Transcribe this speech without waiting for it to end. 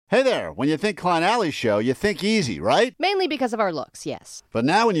Hey there, when you think Klein Alley Show, you think easy, right? Mainly because of our looks, yes. But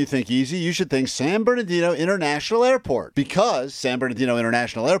now when you think easy, you should think San Bernardino International Airport. Because San Bernardino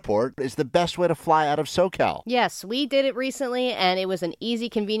International Airport is the best way to fly out of SoCal. Yes, we did it recently, and it was an easy,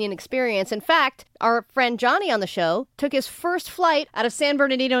 convenient experience. In fact, our friend Johnny on the show took his first flight out of San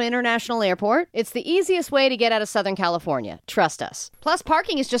Bernardino International Airport. It's the easiest way to get out of Southern California. Trust us. Plus,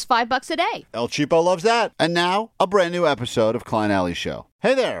 parking is just $5 a day. El Cheapo loves that. And now, a brand new episode of Klein Alley Show.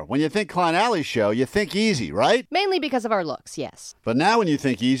 Hey there, when you think Klein Alley Show, you think easy, right? Mainly because of our looks, yes. But now when you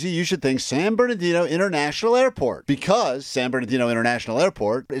think easy, you should think San Bernardino International Airport. Because San Bernardino International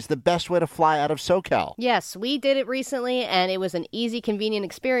Airport is the best way to fly out of SoCal. Yes, we did it recently, and it was an easy, convenient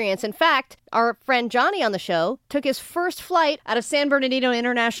experience. In fact, our friend Johnny on the show took his first flight out of San Bernardino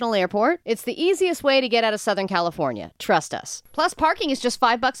International Airport. It's the easiest way to get out of Southern California. Trust us. Plus, parking is just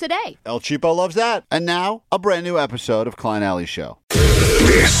 $5 a day. El Cheapo loves that. And now, a brand new episode of Klein Alley Show.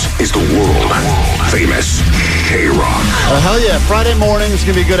 This is the world-famous K-Rock. Hell yeah. Friday morning is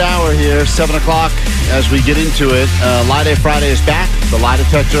going to be a good hour here, 7 o'clock as we get into it. Lie Day Friday is back. The lie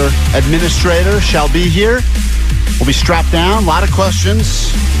detector administrator shall be here. We'll be strapped down. A lot of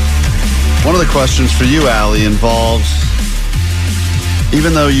questions. One of the questions for you, Allie, involves,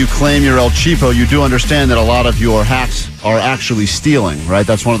 even though you claim you're El Cheapo, you do understand that a lot of your hacks are actually stealing, right?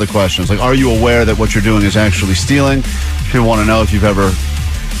 That's one of the questions. Like, are you aware that what you're doing is actually stealing? People want to know if you've ever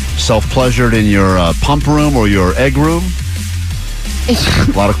self-pleasured in your pump room or your egg room.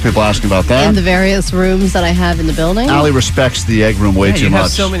 A lot of people asking about that. In the various rooms that I have in the building. Allie respects the egg room way too much. You have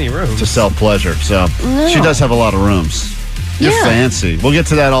so many rooms. To self-pleasure. So she does have a lot of rooms. You're fancy. We'll get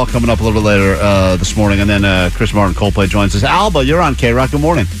to that all coming up a little bit later this morning. And then Chris Martin, Coldplay joins us. Alba, you're on K-Rock. Good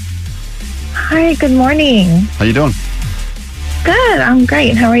morning. Hi, good morning. How you doing? Good, I'm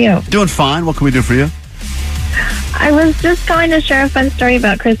great. How are you? Doing fine. What can we do for you? I was just going to share a fun story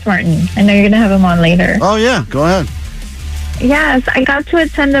about Chris Martin. I know you're going to have him on later. Oh, yeah. Go ahead. Yes, I got to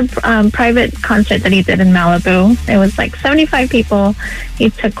attend a private concert that he did in Malibu. It was like 75 people.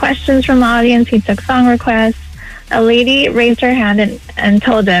 He took questions from the audience. He took song requests. A lady raised her hand and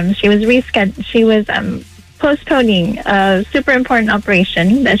told him she was postponing a super important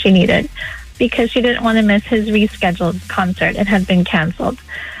operation that she needed because she didn't want to miss his rescheduled concert. It had been canceled.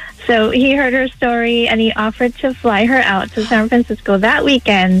 So he heard her story, and he offered to fly her out to San Francisco that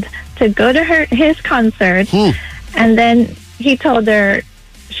weekend to go to his concert. And then he told her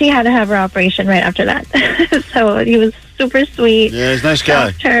she had to have her operation right after that. So he was super sweet. Yeah, he's a nice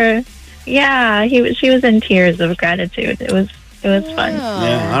guy. Her. Yeah, she was in tears of gratitude. It was fun.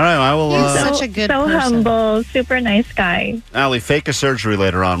 Yeah, all right. I will. He's such a good so person. humble, super nice guy. Allie, fake a surgery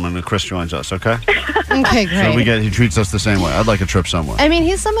later on when Chris joins us, okay? Okay, great. So he treats us the same way. I'd like a trip somewhere. I mean,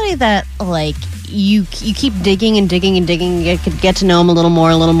 he's somebody that, like, you keep digging and digging and digging. You could get to know him a little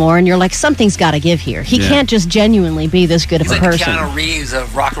more, and you're like, something's got to give here. He can't just genuinely be this good of a person. He's like Keanu Reeves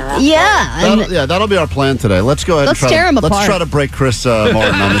of rock and roll. Yeah. That'll be our plan today. Let's go ahead Let's and tear him apart. Let's try to break Chris Martin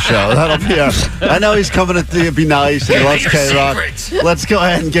on the show. That'll be our... I know he's coming to be nice and he loves K-Rock. Let's go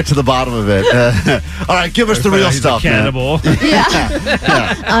ahead and get to the bottom of it. All right, give us the real stuff, man. Cannibal.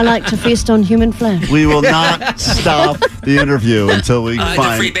 Yeah. I like to feast on human flesh. We will not stop the interview until we The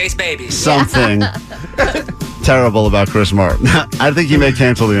find free base babies. something terrible about Chris Martin. I think he may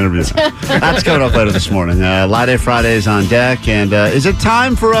cancel the interview. That's coming up later this morning. Lie Day Friday is on deck. And is it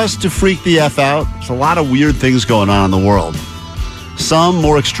time for us to freak the F out? There's a lot of weird things going on in the world. Some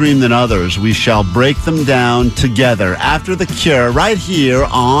more extreme than others. We shall break them down together after The Cure right here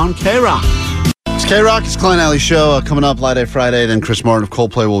on K-Rock. It's K-Rock. It's Klein Alley Show. Coming up Lie Day Friday. Then Chris Martin of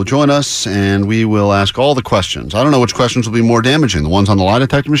Coldplay will join us, and we will ask all the questions. I don't know which questions will be more damaging, the ones on the lie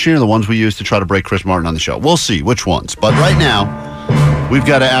detector machine or the ones we use to try to break Chris Martin on the show. We'll see which ones. But right now, we've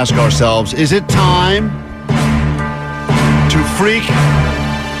got to ask ourselves, is it time to freak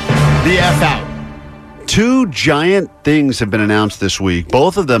the F out? Two giant things have been announced this week.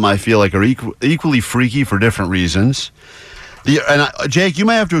 Both of them, I feel like, are equally freaky for different reasons. Jake, you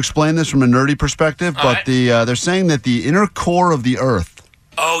may have to explain this from a nerdy perspective, but they're saying that the inner core of the Earth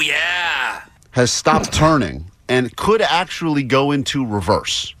has stopped turning and could actually go into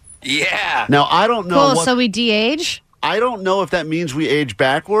reverse. Yeah. Now, I don't know. Cool, so we de-age? I don't know if that means we age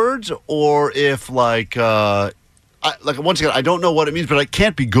backwards or if, once again, I don't know what it means, but it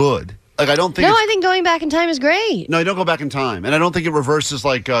can't be good. Like, I don't think. No, I think going back in time is great. No, you don't go back in time. And I don't think it reverses,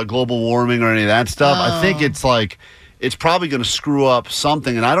 global warming or any of that stuff. I think it's probably going to screw up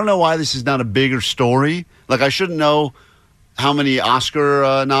something. And I don't know why this is not a bigger story. Like, I shouldn't know how many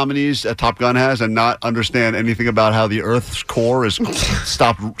Oscar nominees Top Gun has and not understand anything about how the Earth's core is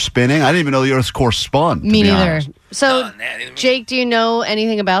stopped spinning? I didn't even know the Earth's core spun. Me neither. Honest. So, Jake, do you know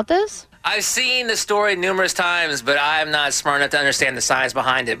anything about this? I've seen the story numerous times, but I'm not smart enough to understand the science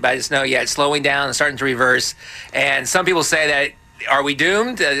behind it. But I just know, it's slowing down and starting to reverse. And some people say that, are we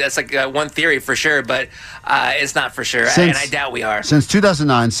doomed? That's like one theory for sure, but it's not for sure. And I doubt we are. Since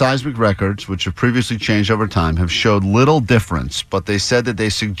 2009, seismic records, which have previously changed over time, have showed little difference, but they said that they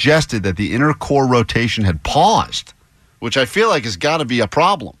suggested that the inner core rotation had paused, which I feel like has got to be a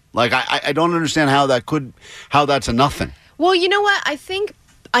problem. Like, I don't understand how that's a nothing. Well, you know what? I think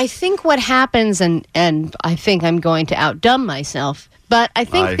what happens, and I think I'm going to outdumb myself, but I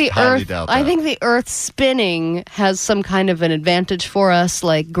think the Earth spinning has some kind of an advantage for us,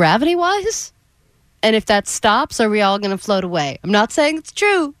 like gravity-wise. And if that stops, are we all going to float away? I'm not saying it's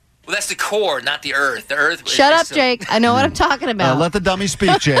true. Well, that's the core, not the Earth. The Earth. Shut up, Jake. I know what I'm talking about. Let the dummy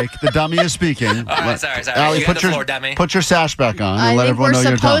speak, Jake. The dummy is speaking. All right, sorry. Allie, You got the floor, dummy. Put your sash back on and I let think everyone we're know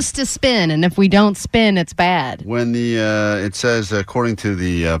you're dumb. supposed to spin, and if we don't spin, it's bad. When it says, according to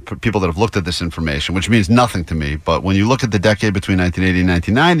the people that have looked at this information, which means nothing to me, but when you look at the decade between 1980 and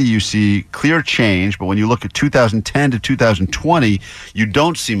 1990, you see clear change. But when you look at 2010 to 2020, you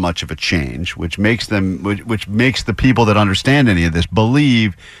don't see much of a change, which makes the people that understand any of this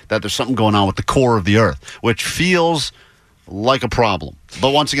believe that there's something going on with the core of the Earth, which feels like a problem.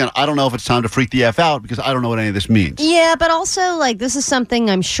 But once again, I don't know if it's time to freak the F out because I don't know what any of this means. Yeah, but also, this is something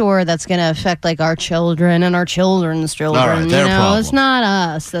I'm sure that's going to affect, our children and our children's children. All right, their problem. It's not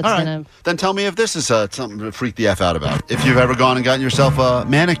us that's going to... Then tell me if this is something to freak the F out about. If you've ever gone and gotten yourself a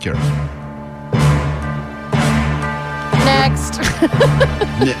manicure. Next.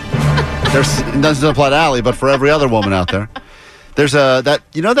 It doesn't apply to Allie, but for every other woman out there. There's that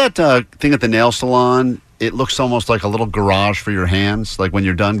thing at the nail salon. It looks almost like a little garage for your hands, like when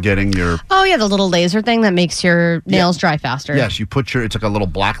you're done getting your... Oh, yeah, the little laser thing that makes your nails dry faster. Yes, it's like a little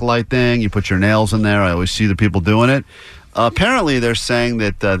black light thing. You put your nails in there. I always see the people doing it. Apparently, they're saying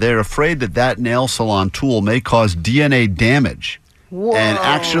that they're afraid that nail salon tool may cause DNA damage. Whoa. And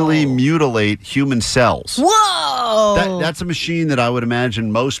actually mutilate human cells. Whoa! That's a machine that I would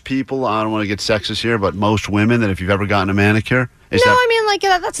imagine most people, I don't want to get sexist here, but most women, that if you've ever gotten a manicure...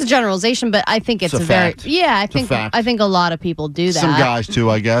 that's a generalization, but I think it's a very... fact. Yeah, I think a lot of people do that. Some guys, too,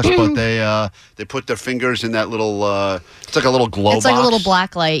 I guess, but they put their fingers in that little... it's like a little glow box. It's like a little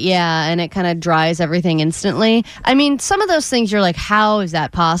black light, yeah, and it kind of dries everything instantly. I mean, some of those things, you're like, how is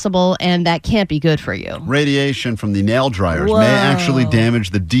that possible? And that can't be good for you. Radiation from the nail dryers may actually damage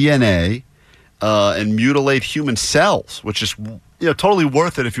the DNA and mutilate human cells, which is totally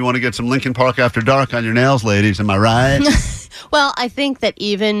worth it if you want to get some Linkin Park After Dark on your nails, ladies. Am I right? Well, I think that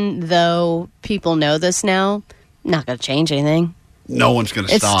even though people know this now, not going to change anything. No one's going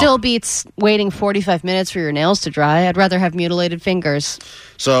to stop. It still beats waiting 45 minutes for your nails to dry. I'd rather have mutilated fingers.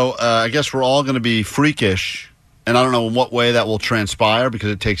 So I guess we're all going to be freakish. And I don't know in what way that will transpire because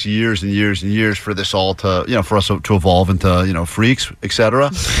it takes years and years and years for this all to, for us to evolve into, freaks,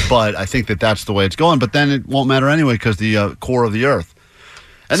 etc. But I think that's the way it's going. But then it won't matter anyway because the core of the Earth.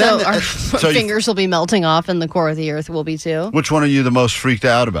 And so our fingers will be melting off and the core of the Earth will be too. Which one are you the most freaked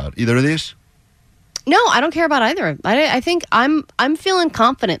out about? Either of these? No, I don't care about either. I think I'm feeling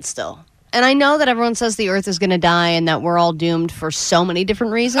confident still. And I know that everyone says the Earth is going to die and that we're all doomed for so many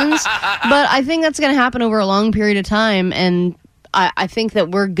different reasons. But I think that's going to happen over a long period of time. And I think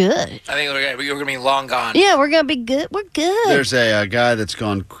that we're good. I think we're going to be long gone. Yeah, we're going to be good. We're good. There's a guy that's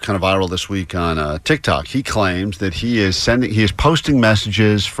gone kind of viral this week on TikTok. He claims that he is posting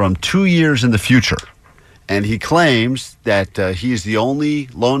messages from 2 years in the future. And he claims that he is the only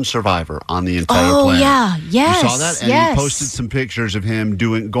lone survivor on the entire planet. Oh, yeah. Yes. You saw that? And yes. he posted some pictures of him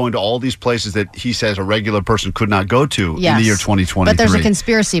going to all these places that he says a regular person could not go to in the year 2023. But there's a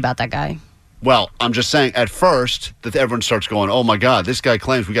conspiracy about that guy. Well, I'm just saying, at first, that everyone starts going, oh, my God, this guy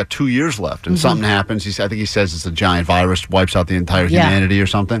claims we got 2 years left. And something happens. I think he says it's a giant virus, wipes out the entire humanity or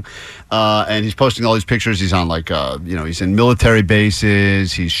something. And he's posting all these pictures. He's on, he's in military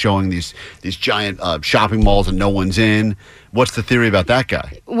bases. He's showing these giant shopping malls that no one's in. What's the theory about that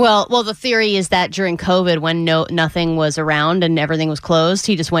guy? Well, the theory is that during COVID, when nothing was around and everything was closed,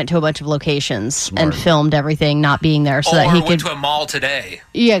 he just went to a bunch of locations and filmed everything not being there, so that he went to a mall today.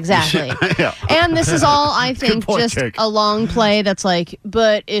 Yeah, exactly. Yeah. And this is all, I think, point, just Jake. a long play that's like,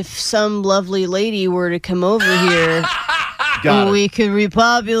 but if some lovely lady were to come over here, we could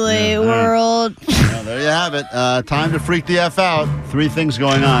repopulate world. Well, there you have it. Time to freak the F out. 3 things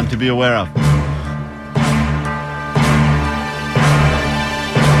going on to be aware of.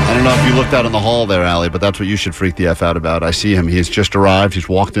 And don't know if you looked out in the hall there, Allie, but that's what you should freak the F out about. I see him. He's just arrived. He's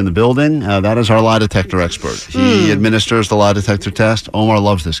walked in the building. That is our lie detector expert. He administers the lie detector test. Omar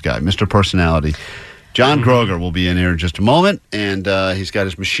loves this guy, Mr. Personality. John Groger will be in here in just a moment, and he's got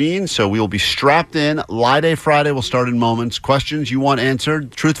his machine, so we will be strapped in. Lie Day Friday will start in moments. Questions you want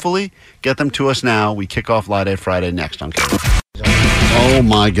answered truthfully, get them to us now. We kick off Lie Day Friday next on K-Rock. Oh,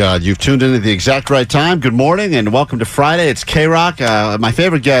 my God. You've tuned in at the exact right time. Good morning, and welcome to Friday. It's K-Rock. My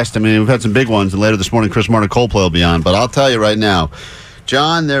favorite guest, I mean, we've had some big ones, and later this morning, Chris Martin Coldplay will be on, but I'll tell you right now,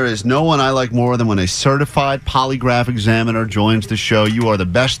 John, there is no one I like more than when a certified polygraph examiner joins the show. You are the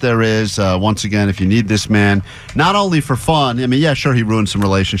best there is. Once again, if you need this man, not only for fun, I mean, yeah, sure, he ruins some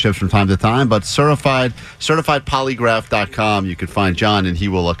relationships from time to time, but certifiedpolygraph.com, you can find John, and he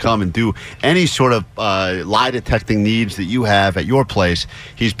will come and do any sort of lie detecting needs that you have at your place.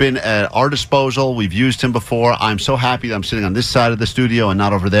 He's been at our disposal. We've used him before. I'm so happy that I'm sitting on this side of the studio and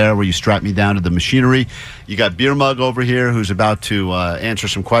not over there where you strap me down to the machinery. You got Beer Mug over here who's about to answer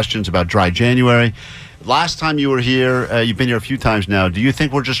some questions about dry January. Last time you were here, you've been here a few times now. Do you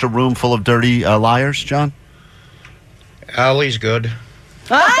think we're just a room full of dirty liars, John? Allie's good.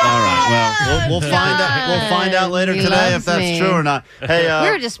 All right. Well, we'll find out. We'll find out later today if that's true or not. Hey,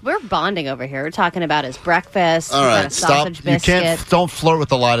 we're bonding over here. We're talking about his breakfast. All right, stop. You don't flirt with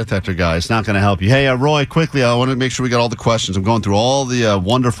the lie detector guy. It's not going to help you. Hey, Roy, quickly, I want to make sure we got all the questions. I'm going through all the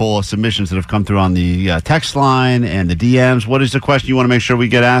wonderful submissions that have come through on the text line and the DMs. What is the question you want to make sure we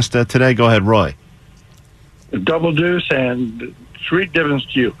get asked today? Go ahead, Roy. Double deuce and sweet difference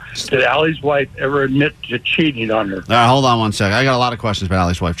to you. Did Allie's wife ever admit to cheating on her? All right, hold on one second. I got a lot of questions about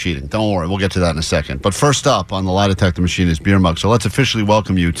Allie's wife cheating. Don't worry, we'll get to that in a second. But first up on the lie detector machine is Beer Mug. So let's officially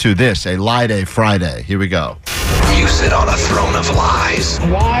welcome you to this, a Lie Day Friday. Here we go. You sit on a throne of lies.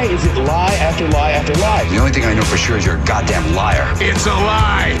 Why is it lie after lie after lie? The only thing I know for sure is you're a goddamn liar. It's a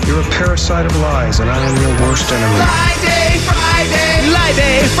lie. You're a parasite of lies, and I am your worst enemy. Lie Day Friday. Lie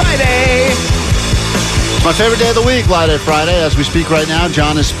Day Friday. My favorite day of the week, Lie Day Friday. As we speak right now,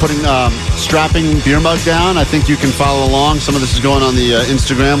 John is strapping Beer Mug down. I think you can follow along. Some of this is going on the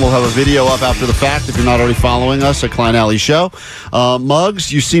Instagram. We'll have a video up after the fact if you're not already following us at Klein Alley Show.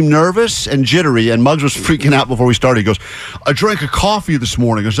 Muggs, you seem nervous and jittery, and Muggs was freaking out before we started. He goes, I drank a coffee this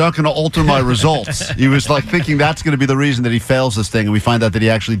morning. Is that going to alter my results? He was like thinking that's going to be the reason that he fails this thing, and we find out that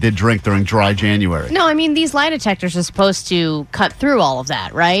he actually did drink during dry January. No, I mean, these lie detectors are supposed to cut through all of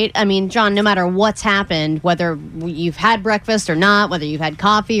that, right? I mean, John, no matter what's happened, whether you've had breakfast or not, whether you've had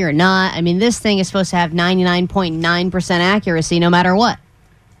coffee or not, I mean, this thing is supposed to have 99.9% accuracy no matter what.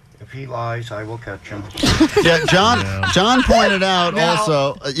 If he lies, I will catch him. Yeah, John pointed out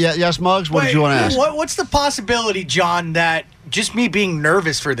also. Yes, Muggs, what did you want to ask? What's the possibility, John, that just me being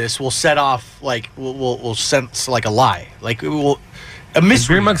nervous for this will set off, like, will sense like a lie? Like, it will. A misread. Is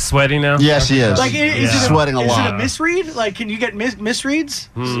Beer Mug sweating now? Yes, he is. Like, He's sweating a lot. Is it a misread? Like, can you get misreads?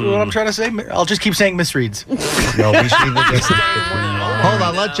 Is what I'm trying to say? I'll just keep saying misreads. No, we see the difference between lies. Hold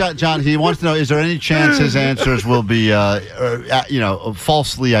on, let John. He wants to know: is there any chance his answers will be,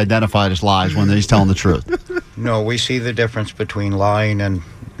 falsely identified as lies when he's telling the truth? No, we see the difference between lying and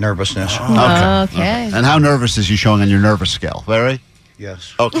nervousness. Okay. And how nervous is you showing on your nervous scale? Very.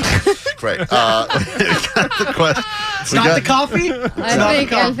 Yes. Okay, great. It's not the coffee?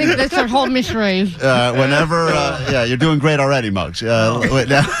 I think that's our whole misread. You're doing great already, Muggs. Now,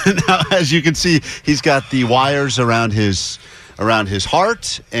 as you can see, he's got the wires around his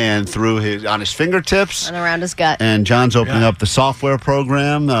heart and on his fingertips. And around his gut. And John's opening up the software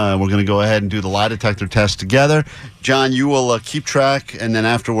program. We're going to go ahead and do the lie detector test together. John, you will keep track, and then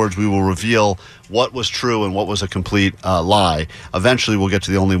afterwards we will reveal what was true and what was a complete lie. Eventually we'll get to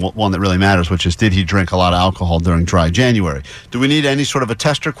the only one that really matters, which is, did he drink a lot of alcohol during dry January? Do we need any sort of a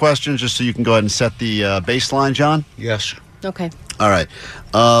tester question just so you can go ahead and set the baseline, John? Yes. Okay. All right.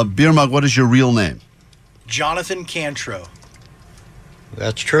 Beer Mug, what is your real name? Jonathan Cantro.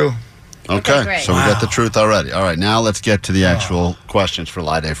 That's true. Okay, great. so we got the truth already. All right, now let's get to the actual questions for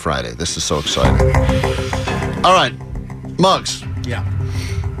Lie Day Friday. This is so exciting. All right, Muggs. Yeah.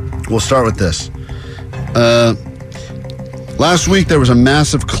 We'll start with this. Last week there was a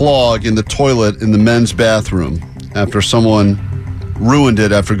massive clog in the toilet in the men's bathroom after someone ruined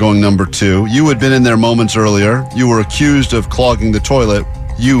it after going number 2. You had been in there moments earlier. You were accused of clogging the toilet.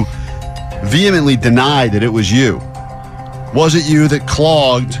 You vehemently denied that it was you. Was it you that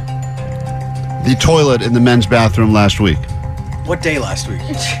clogged the toilet in the men's bathroom last week? What day last week?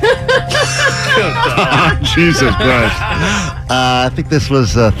 Jesus Christ. I think this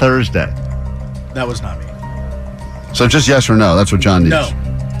was Thursday. That was not me. So just yes or no. That's what John needs. No.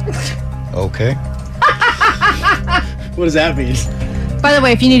 Okay. What does that mean? By the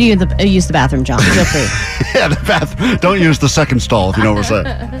way, if you need to use the bathroom, John, feel free. Yeah, the bathroom. Don't use the second stall if you know what we're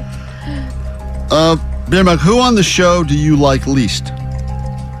saying. Beer Mug, who on the show do you like least?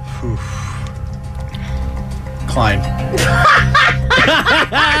 Klein.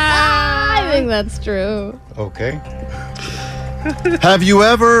 I think that's true. Okay. Have you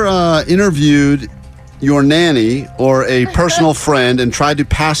ever interviewed your nanny or a personal friend and tried to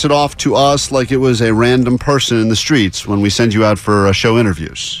pass it off to us like it was a random person in the streets when we send you out for show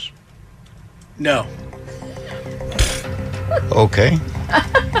interviews? No. Okay.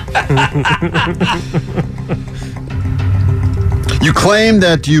 You claim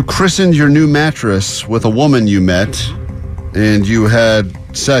that you christened your new mattress with a woman you met and you had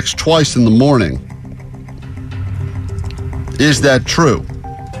sex twice in the morning. Is that true?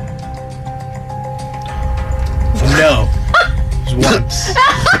 No. It was once.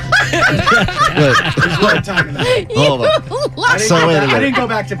 Wait, There's a lot of time in that. hold on. I didn't go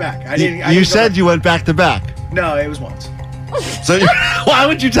back to back. I didn't said you went back to back. No, it was once. So why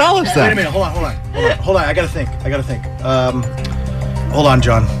would you tell us that? Wait a minute. Hold on. I gotta think. Hold on,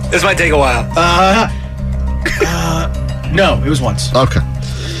 John. This might take a while. No, it was once. Okay.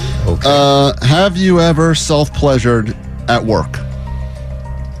 Have you ever self-pleasured at work?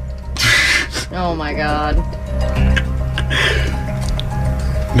 Oh, my God.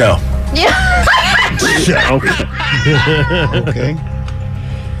 No. Yeah. Yeah, okay. Okay.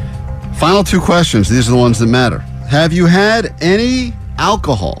 Final two questions. These are the ones that matter. Have you had any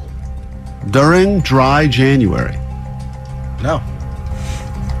alcohol during dry January? No.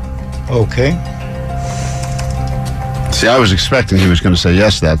 Okay. See, I was expecting he was going to say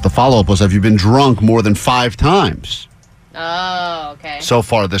yes to that. The follow-up was, have you been drunk more than 5 times Oh, okay. so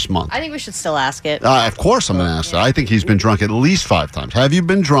far this month? I think we should still ask it. Of course I'm going to ask that. I think he's been drunk at least 5 times. Have you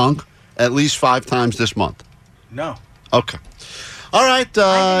been drunk at least 5 times this month? No. Okay. All right.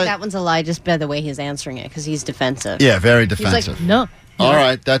 I think that one's a lie just by the way he's answering it because he's defensive. Yeah, very He's defensive. like, no. All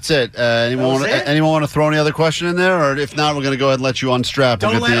right, that's it. Anyone it? want to throw any other question in there? Or if not, we're going to go ahead and let you unstrap.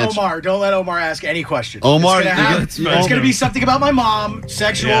 Don't and get the let answer. Don't let Omar ask any questions. Omar, it's going to be something about my mom,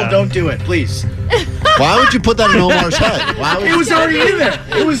 sexual. Yeah. Don't do it, please. Why would you put that in Omar's head? Why would It was already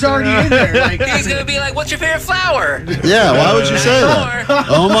in there. Like, He's gonna be like, "What's your favorite flower?" Yeah, why would you say that?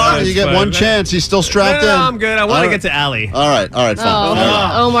 Omar, you get one chance. He's still strapped in. No, I'm good. I want to get to Allie. All right,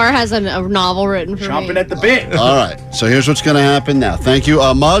 fine. Omar has a novel written for me. Chomping at the bit. All right, so here's what's going to happen now. Thank you.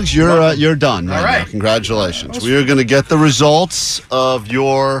 Muggs, you're done right, All right. now. Congratulations. We are going to get the results of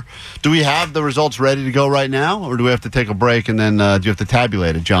your... Do we have the results ready to go right now? Or do we have to take a break and then do you have to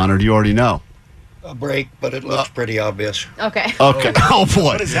tabulate it, John? Or do you already know? A break, but it looks pretty obvious. Okay. Okay. Oh, boy.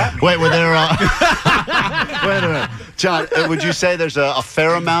 What does that mean? Wait, were there... Wait a minute. John, would you say there's a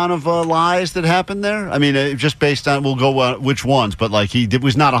fair amount of lies that happened there? I mean, just based on... We'll go which ones, but like he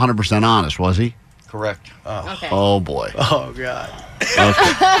was not 100% honest, was he? Correct. Okay. Oh, boy. Oh, God. Oh,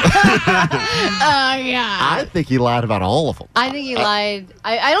 yeah. I think he lied about all of them. I think he lied.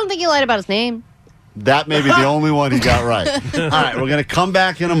 I don't think he lied about his name. That may be the only one he got right. All right, we're going to come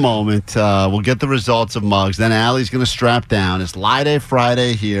back in a moment. We'll get the results of Muggs. Then Allie's going to strap down. It's Lie Day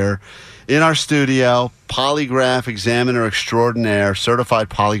Friday here in our studio. Polygraph examiner extraordinaire,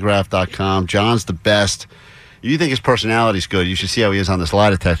 certifiedpolygraph.com. John's the best. You think his personality's good. You should see how he is on this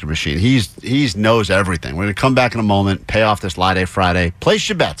lie detector machine. He's knows everything. We're going to come back in a moment, pay off this Lie Day Friday. Place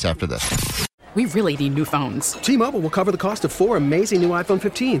your bets after this. We really need new phones. T-Mobile will cover the cost of 4 amazing new iPhone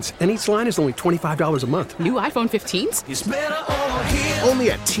 15s, and each line is only $25 a month. New iPhone 15s? It's better over here.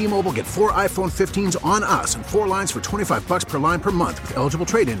 Only at T-Mobile, get 4 iPhone 15s on us and 4 lines for $25 per line per month with eligible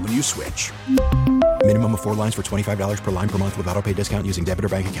trade-in when you switch. Minimum of 4 lines for $25 per line per month with autopay discount using debit or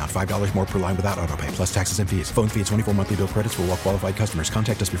bank account. $5 more per line without autopay, plus taxes and fees. Phone fee at 24 monthly bill credits for well-qualified customers.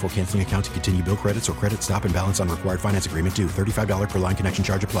 Contact us before canceling account to continue bill credits or credit stop and balance on required finance agreement due. $35 per line connection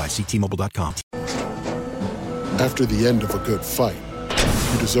charge applies. See T-Mobile.com. After the end of a good fight,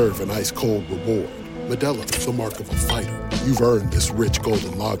 you deserve an ice-cold reward. Modelo is the mark of a fighter. You've earned this rich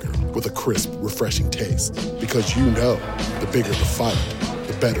golden lager with a crisp, refreshing taste. Because you know, the bigger the fight,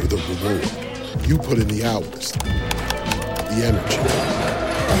 the better the reward. You put in the hours, the energy,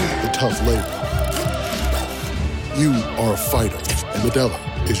 the tough labor. You are a fighter, and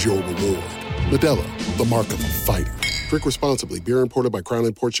Modelo is your reward. Modelo, the mark of a fighter. Drink responsibly. Beer imported by Crown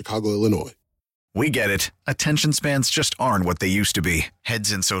Imports, Chicago, Illinois. We get it. Attention spans just aren't what they used to be. Heads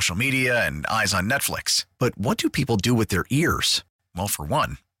in social media and eyes on Netflix. But what do people do with their ears? Well, for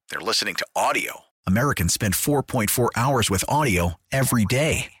one, they're listening to audio. Americans spend 4.4 hours with audio every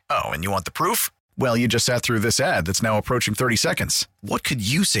day. Oh, and you want the proof? Well, you just sat through this ad that's now approaching 30 seconds. What could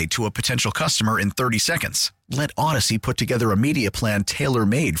you say to a potential customer in 30 seconds? Let Odyssey put together a media plan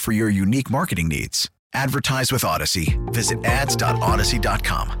tailor-made for your unique marketing needs. Advertise with Odyssey. Visit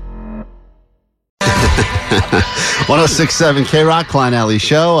ads.odyssey.com. 106.7 K-Rock, Klein Alley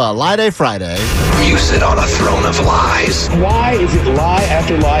Show, Lie Day Friday. You sit on a throne of lies. Why is it lie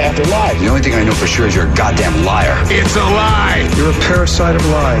after lie after lie? The only thing I know for sure is you're a goddamn liar. It's a lie. You're a parasite of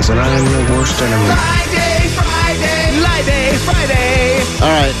lies, and I am your worst enemy. Lie Day Friday. All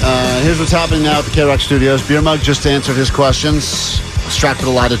right, here's what's happening now at the K-Rock Studios. Beer Mug just answered his questions, strapped to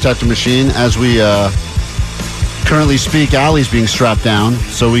the lie detector machine. As we currently speak, Allie's being strapped down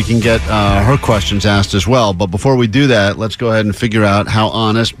so we can get her questions asked as well. But before we do that, let's go ahead and figure out how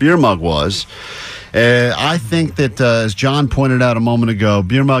honest Beer Mug was. I think that, as John pointed out a moment ago,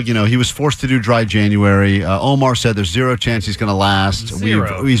 Beer Mug, he was forced to do dry January. Omar said there's zero chance he's going to last.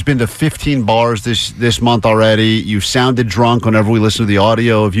 Zero. He's been to 15 bars this month already. You sounded drunk whenever we listened to the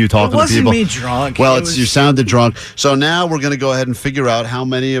audio of you talking to people. It wasn't me drunk. Well, you sounded drunk. So now we're going to go ahead and figure out how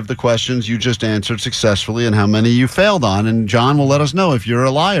many of the questions you just answered successfully and how many you failed on. And John will let us know if you're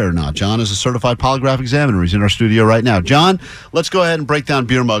a liar or not. John is a certified polygraph examiner. He's in our studio right now. John, let's go ahead and break down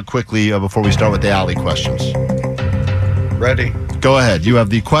Beer Mug quickly before we start with the Alley questions. Ready? Go ahead. You have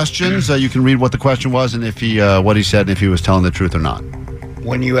the questions. You can read what the question was and if he what he said and if he was telling the truth or not.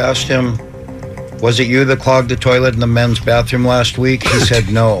 When you asked him, was it you that clogged the toilet in the men's bathroom last week? He said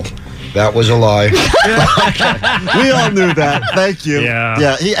no. That was a lie. We all knew that. Thank you.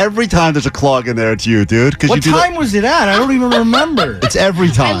 Yeah. Every time there's a clog in there, it's you, dude. What time was it at? I don't even remember. It's every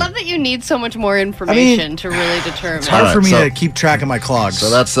I time. love that you need so much more information to really determine. It's hard All right, for me so- to keep track of my clogs. So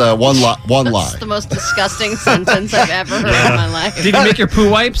that's one lie. That's the most disgusting sentence I've ever heard in my life. Did you make your poo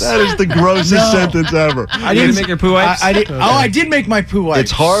wipes? That is the grossest sentence ever. I didn't make your poo wipes. I did make my poo wipes.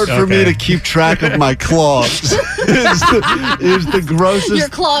 It's hard for me to keep track of my clogs. is the grossest. Your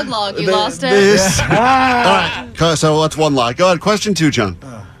clog log, you lost it? All right. So what's one lie? Go ahead. Question 2, John.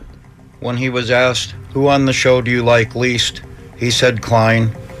 When he was asked, who on the show do you like least? He said Klein,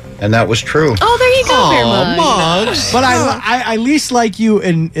 and that was true. Oh, there you go, Beer Mug. Mugs. But I least like you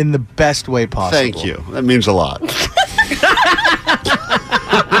in the best way possible. Thank you. That means a lot.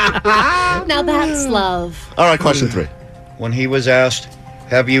 Now that's love. All right. Question 3. When he was asked,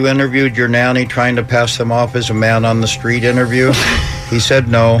 have you interviewed your nanny trying to pass them off as a man on the street interview? He said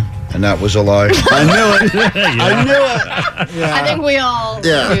no, and that was a lie. I knew it. I knew it. Yeah. I think we all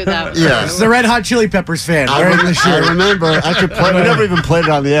knew that. Yes. It's the Red Hot Chili Peppers fan wearing the shirt. I remember. I should play. We never even played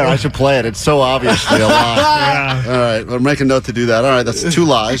it on the air. I should play it. It's so obviously a lie. Yeah. All right. We'll make a note to do that. All right. That's 2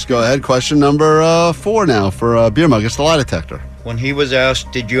 lies. Go ahead. Question number 4 now for Beer Mug. It's the lie detector. When he was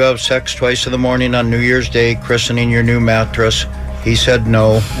asked, did you have sex twice in the morning on New Year's Day, christening your new mattress? He said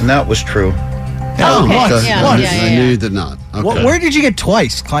no, and that was true. Oh, okay. Okay. Yeah, I yeah, knew yeah. you did not. Okay. Where did you get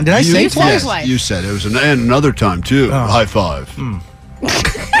twice, Klein? Did I say said twice? twice. You said it was and another time too. High five.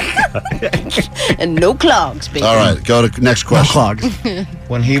 And no clogs, baby. All right, go to next No question. clogs.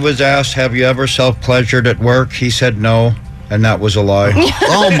 When he was asked, have you ever self-pleasured at work? He said no, and that was a lie.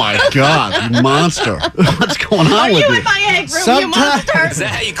 Oh my God, you monster! What's going on Are with you you? in my egg room, you Sometimes- monster? Is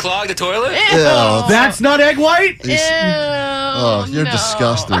that how you clog the toilet? Yeah. That's not egg white? Ew, Oh, you're no.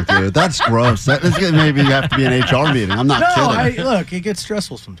 disgusting, dude. That's gross. Maybe you have to be an HR meeting. I'm not kidding. Look, it gets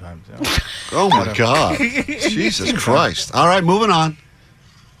stressful sometimes. Yeah. Oh my God, Jesus Christ! All right, moving on.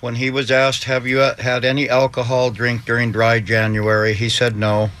 When he was asked, have you had any alcohol drink during dry January? He said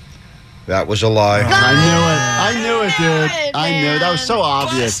no. That was a lie. I knew it, dude. I knew. That was so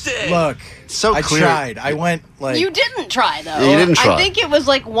obvious. Look, So I clear. tried. I went like... You didn't try, though. You didn't try. I think it was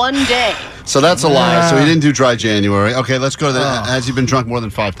like one day. So that's a lie. So he didn't do dry January. Okay, let's go to the. Has he been drunk more than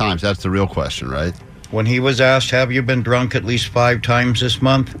 5 times? That's the real question, right? When he was asked, have you been drunk at least 5 times this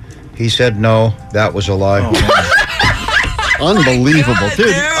month? He said no. That was a lie. Unbelievable,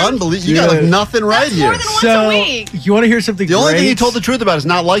 dude. Unbelievable. You got like nothing right That's here. more than once a week. You want to hear something The only thing he great? told the truth about is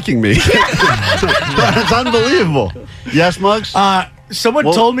not liking me. That's unbelievable. Yes, Muggs? Someone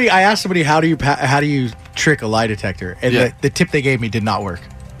Well- told me, I asked somebody, how do you trick a lie detector? And Yeah. the tip they gave me did not work.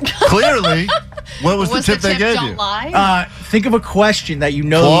 Clearly. What was the What's tip they gave don't you? lie? Think of a question that you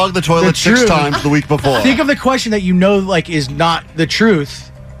know... Clog the toilet 6 truth. times the week before. Think of the question that you know like is not the truth.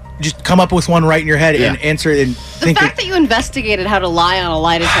 Just come up with one right in your head and answer it and The think fact that you investigated how to lie on a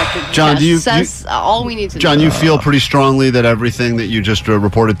lie detector John, test do you- says all we need to John, know. you feel pretty strongly that everything that you just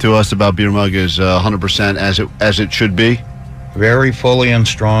reported to us about Beer Mug is 100% as it should be? Very fully and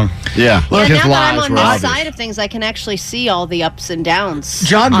strong. Yeah. Now that I'm on this side of things, I can actually see all the ups and downs.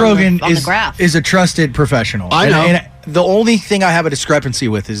 John Brogan on the graph. is a trusted professional. I know. And the only thing I have a discrepancy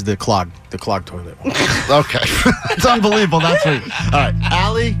with is the clogged toilet. Okay. It's unbelievable. That's what. All right,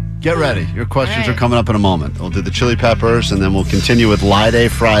 Allie, get ready. Your questions are coming up in a moment. We'll do the Chili Peppers, and then we'll continue with Lie Day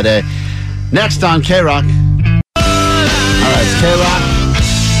Friday. Next on K-Rock. All right, it's K-Rock.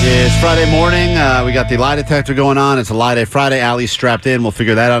 It's Friday morning. We got the lie detector going on. It's a Lie Day Friday. Allie's strapped in. We'll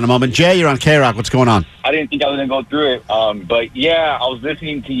figure that out in a moment. Jay, you're on K-Rock. What's going on? I didn't think I was going to go through it. But, yeah, I was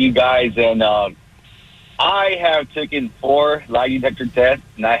listening to you guys, and I have taken 4 lie detector tests,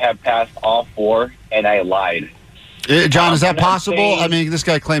 and I have passed all 4, and I lied. John, is that possible? I mean, this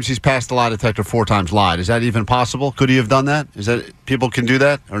guy claims he's passed the lie detector 4 times, lied. Is that even possible? Could he have done that? Is that people can do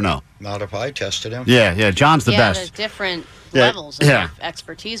that or no? Not if I tested him. Yeah, John's the best. There's different levels of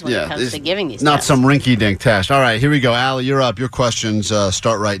expertise when it comes to giving these Not tests. some rinky-dink test. All right, here we go. Allie, you're up. Your questions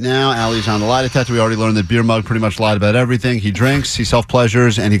start right now. Allie's on the lie detector. We already learned that Beer Mug pretty much lied about everything. He drinks, he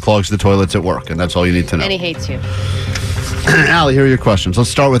self-pleasures, and he clogs the toilets at work, and that's all you need to know. And he hates you. Allie, here are your questions. Let's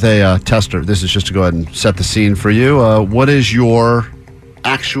start with a tester. This is just to go ahead and set the scene for you. What is your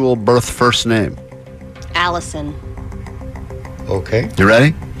actual birth first name? Allison. Okay. You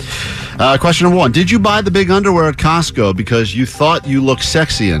ready? Question number 1. Did you buy the big underwear at Costco because you thought you looked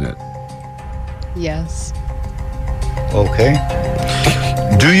sexy in it? Yes. Okay.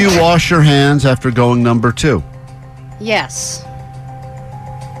 Do you wash your hands after going number 2? Yes.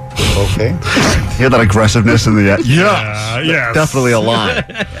 Okay. Hear that aggressiveness in the yes. Yes. Definitely a lie.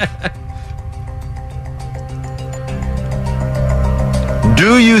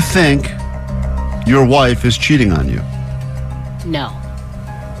 Do you think your wife is cheating on you? No.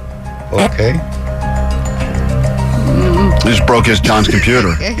 Okay. Just broke John's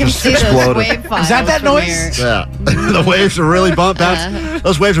computer. Just exploded. Is that noise? Yeah. The waves are really bouncing.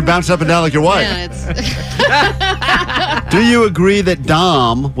 Those waves are bouncing up and down like your wife. Yeah, Do you agree that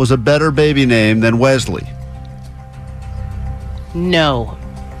Dom was a better baby name than Wesley? No.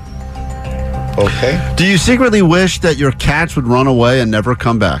 Okay. Do you secretly wish that your cats would run away and never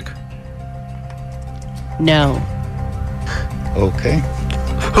come back? No. Okay.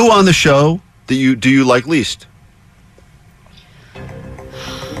 Who on the show do you like least?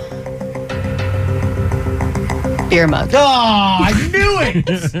 Beer Mug. Oh, I knew it!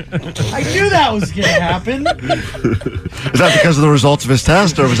 I knew that was going to happen. Is that because of the results of his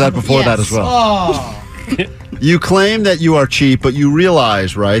test, or was that before that as well? Oh. You claim that you are cheap, but you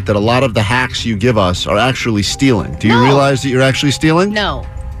realize, right, that a lot of the hacks you give us are actually stealing. Do you realize that you're actually stealing? No.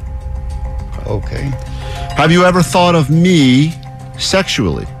 Okay. Have you ever thought of me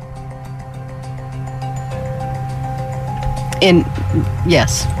sexually?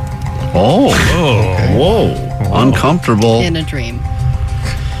 Yes. Oh. Okay. Whoa. Uncomfortable. In a dream.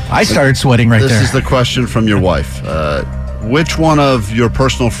 I started sweating right there. This is the question from your wife. Which one of your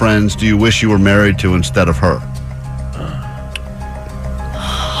personal friends do you wish you were married to instead of her?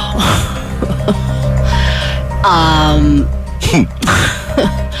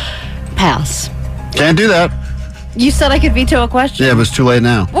 Pass. Can't do that. You said I could veto a question. Yeah, but it's too late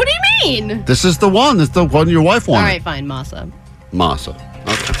now. What do you mean? This is the one. It's the one your wife wanted. All right, fine, Masa. Masa.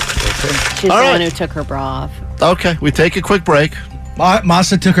 Okay. She's All the right. one who took her bra off. Okay, we take a quick break.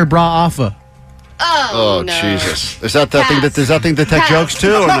 Masa took her bra off her. Oh, no. Jesus! Is that thing that does that thing detect jokes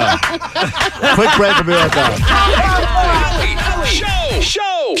too, or no? Quick break. We'll be right back.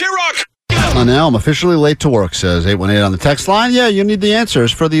 Show! K-Rock! Now I'm officially late to work, says 818 on the text line. Yeah, you need the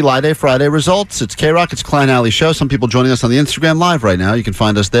answers for the Lie Day Friday results. It's K-Rock, it's Klein Alley Show. Some people joining us on the Instagram Live right now. You can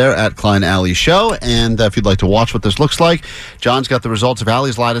find us there at Klein Alley Show. And if you'd like to watch what this looks like, John's got the results of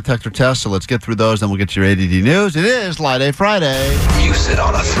Allie's lie detector test. So let's get through those, then we'll get to your ADD news. It is Lie Day Friday. You sit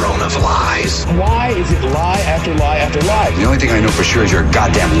on a throne of lies. Why is it lie after lie after lie? The only thing I know for sure is you're a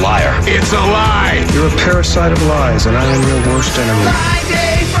goddamn liar. It's a lie. You're a parasite of lies, and I am your worst enemy. Lie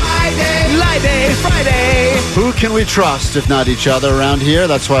Day Friday. Lie Day Friday. Who can we trust if not each other around here?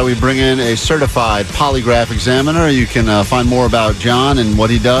 That's why we bring in a certified polygraph examiner. You can find more about John and what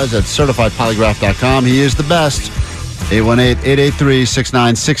he does at certifiedpolygraph.com. He is the best.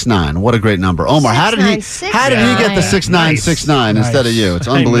 818-883-6969. What a great number. Omar, how did he get the 6969 instead of you? It's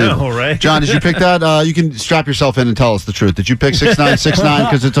unbelievable. I know, right? John, did you pick that? You can strap yourself in and tell us the truth. Did you pick 6969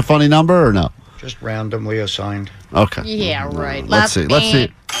 because it's a funny number or no? Just randomly assigned. Okay. Yeah, right. Let's see.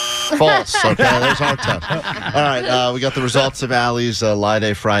 False. Okay, there's our test. All right, we got the results of Allie's Lie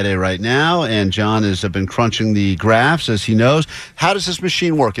Day Friday right now, and John has been crunching the graphs as he knows. How does this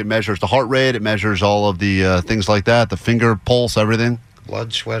machine work? It measures the heart rate, it measures all of the things like that, the finger pulse, everything?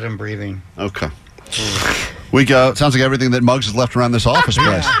 Blood, sweat, and breathing. Okay. We go. Sounds like everything that Muggs has left around this office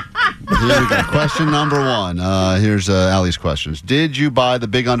place. Here we go. Question number 1. Here's Allie's questions. Did you buy the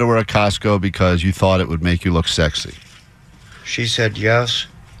big underwear at Costco because you thought it would make you look sexy? She said yes,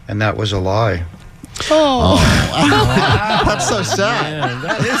 and that was a lie. Oh. That's so sad. Man,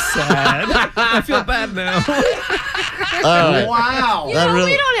 that is sad. I feel bad now. All right. Wow. You know,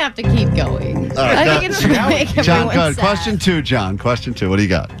 we don't have to keep going. All right, I think it's going to make John, everyone go ahead. sad. Question 2, John. Question 2. What do you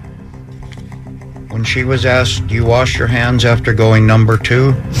got? When she was asked, do you wash your hands after going number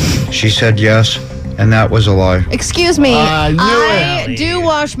 2? She said yes, and that was a lie. Excuse me. I knew I do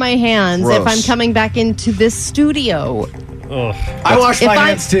wash my hands if Gross. I'm coming back into this studio. I wash my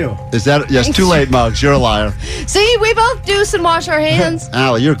hands too. Is that? Yes, too late, Muggs. You're a liar. See, we both deuce and wash our hands.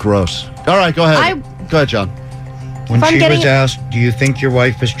 Allie, you're gross. All right, go ahead. Go ahead, John. When If I'm she getting- was asked, do you think your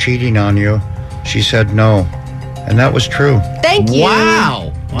wife is cheating on you? She said no, and that was true. Thank you.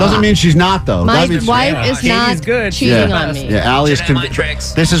 Wow. Doesn't mean she's not, though. My That means- wife is not cheating on me. Yeah, Allie is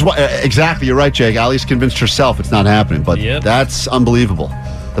convinced. This is what exactly. You're right, Jake. Allie's convinced herself it's not happening, but that's unbelievable.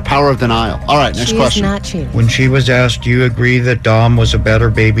 The power of denial. All right, next She question. is not cheating. When she was asked, do you agree that Dom was a better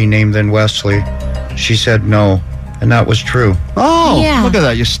baby name than Wesley? She said no, and that was true. Oh, Yeah. look at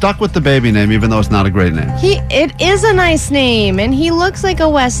that. You're stuck with the baby name, even though it's not a great name. It is a nice name, and he looks like a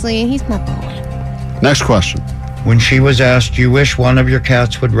Wesley. He's my boy. Next question. When she was asked, do you wish one of your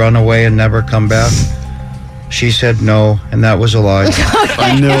cats would run away and never come back? She said no, and that was a lie.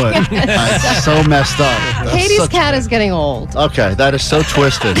 I knew it. That's so messed up. That's Katie's such- cat is getting old. Okay, that is so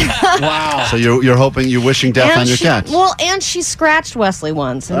twisted. Wow. So you're hoping, you're wishing death on your cat. Well, and she scratched Wesley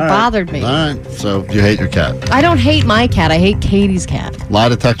once and All right. bothered me. All right, so you hate your cat. I don't hate my cat. I hate Katie's cat. Lie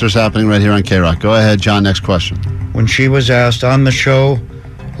detector's happening right here on K-Rock. Go ahead, John, next question. When she was asked on the show,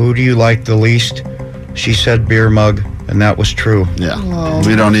 who do you like the least? She said beer mug, and that was true. Yeah,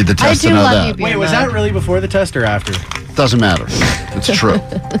 we don't need the test to know that. Wait, was that really before the test or after? Doesn't matter. It's true.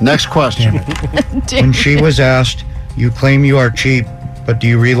 Next question. When she was asked, you claim you are cheap, but do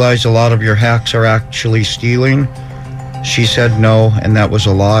you realize a lot of your hacks are actually stealing? She said no, and that was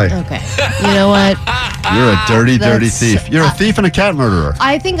a lie. Okay. You know what? You're a dirty, dirty That's- thief. You're a thief and a cat murderer.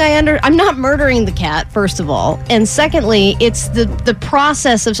 I think I'm not murdering the cat, first of all. And secondly, it's the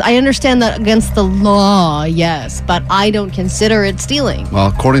process of, I understand that against the law, yes, but I don't consider it stealing. Well,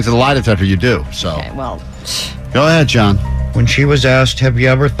 according to the lie detector, you do. So Okay, well, go ahead, John. When she was asked, have you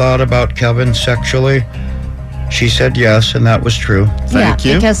ever thought about Kevin sexually? She said yes, and that was true. Thank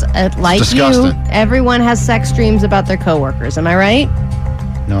you. Because like you, disgusting. everyone has sex dreams about their coworkers. Am I right?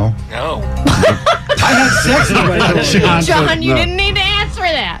 No. No. I had sex with John, you No. didn't need to answer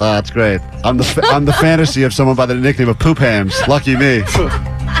that. That's great. I'm the fantasy of someone by the nickname of Poop Hams. Lucky me.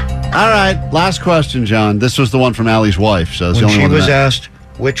 All right, last question, John. This was the one from Allie's wife, so it's When the only she one. was that- asked,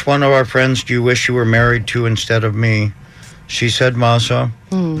 which one of our friends do you wish you were married to instead of me? She said Masa.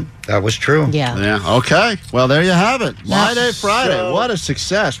 That was true. Yeah. Okay. Well, there you have it. Lie Day That's Friday. so- What a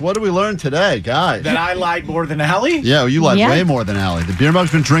success. What did we learn today, guys? That I lied more than Allie? Yeah, well, you lied Yeah. way more than Allie. The beer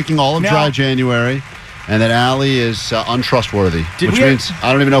mug's been drinking all of No. dry January, and that Allie is untrustworthy, which we- means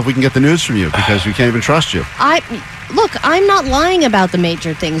I don't even know if we can get the news from you because we can't even trust you. Look, I'm not lying about the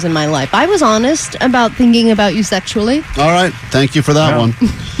major things in my life. I was honest about thinking about you sexually. All right. Thank you for that one.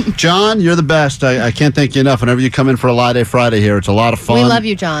 John, you're the best. I can't thank you enough. Whenever you come in for a Lie Day Friday here, it's a lot of fun. We love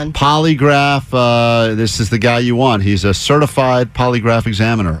you, John. Polygraph, this is the guy you want. He's a certified polygraph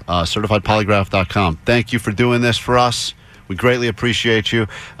examiner, certifiedpolygraph.com. Thank you for doing this for us. We greatly appreciate you.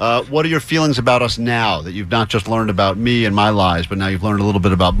 What are your feelings about us now that you've not just learned about me and my lies, but now you've learned a little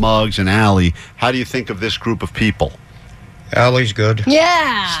bit about Muggs and Allie? How do you think of this group of people? Allie's good.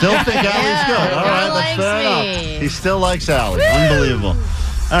 Yeah. Still think Allie's good. All right, that's fair enough. He still likes Allie. Unbelievable.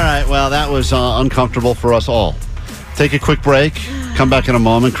 All right, well, that was uncomfortable for us all. Take a quick break. Come back in a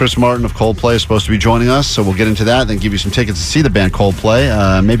moment. Chris Martin of Coldplay is supposed to be joining us, so we'll get into that, then give you some tickets to see the band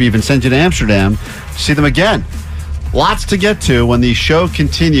Coldplay. Maybe even send you to Amsterdam to see them again. Lots to get to when the show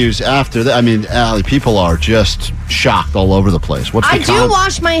continues after that. I mean, Allie, people are just shocked all over the place. What's the I do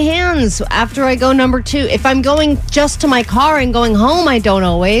wash my hands after I go number 2. If I'm going just to my car and going home, I don't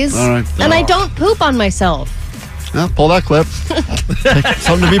always. All right. And I don't poop on myself. Well, pull that clip.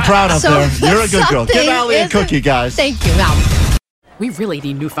 Something to be proud of So there. You're a good girl. Give something Allie a isn't- cookie, guys. Thank you, Al. We really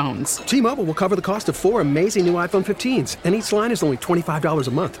need new phones. T-Mobile will cover the cost of 4 amazing new iPhone 15s, and each line is only $25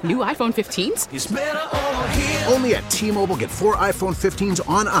 a month. New iPhone 15s? Only at T-Mobile, get 4 iPhone 15s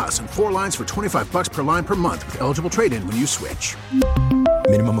on us and 4 lines for $25 per line per month with eligible trade-in when you switch.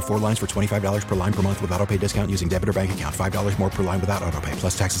 Minimum of 4 lines for $25 per line per month with autopay discount using debit or bank account. $5 more per line without autopay,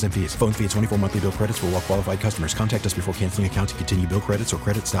 plus taxes and fees. Phone fee at 24 monthly bill credits for well-qualified customers. Contact us before canceling account to continue bill credits or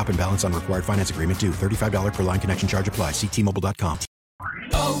credit stop and balance on required finance agreement due. $35 per line connection charge applies. See T-Mobile.com.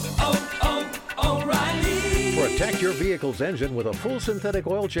 O'Reilly. Protect your vehicle's engine with a full synthetic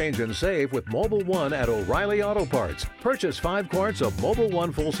oil change and save with Mobile One at O'Reilly Auto Parts. Purchase 5 quarts of Mobile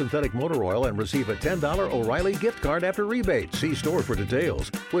One full synthetic motor oil and receive a $10 O'Reilly gift card after rebate. See store for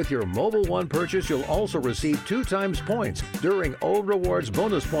details. With your Mobile One purchase, you'll also receive 2 times points during O Rewards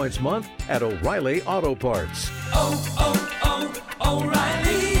Bonus Points Month at O'Reilly Auto Parts.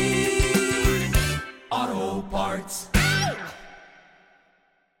 O'Reilly Auto Parts.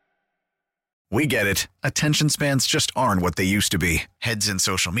 We get it. Attention spans just aren't what they used to be. Heads in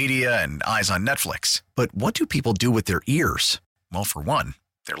social media and eyes on Netflix. But what do people do with their ears? Well, for one,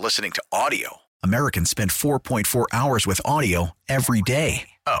 they're listening to audio. Americans spend 4.4 hours with audio every day.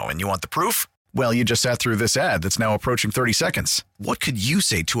 Oh, and you want the proof? Well, you just sat through this ad that's now approaching 30 seconds. What could you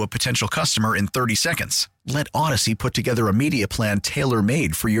say to a potential customer in 30 seconds? Let Odyssey put together a media plan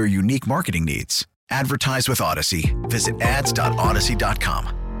tailor-made for your unique marketing needs. Advertise with Odyssey. Visit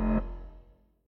ads.odyssey.com.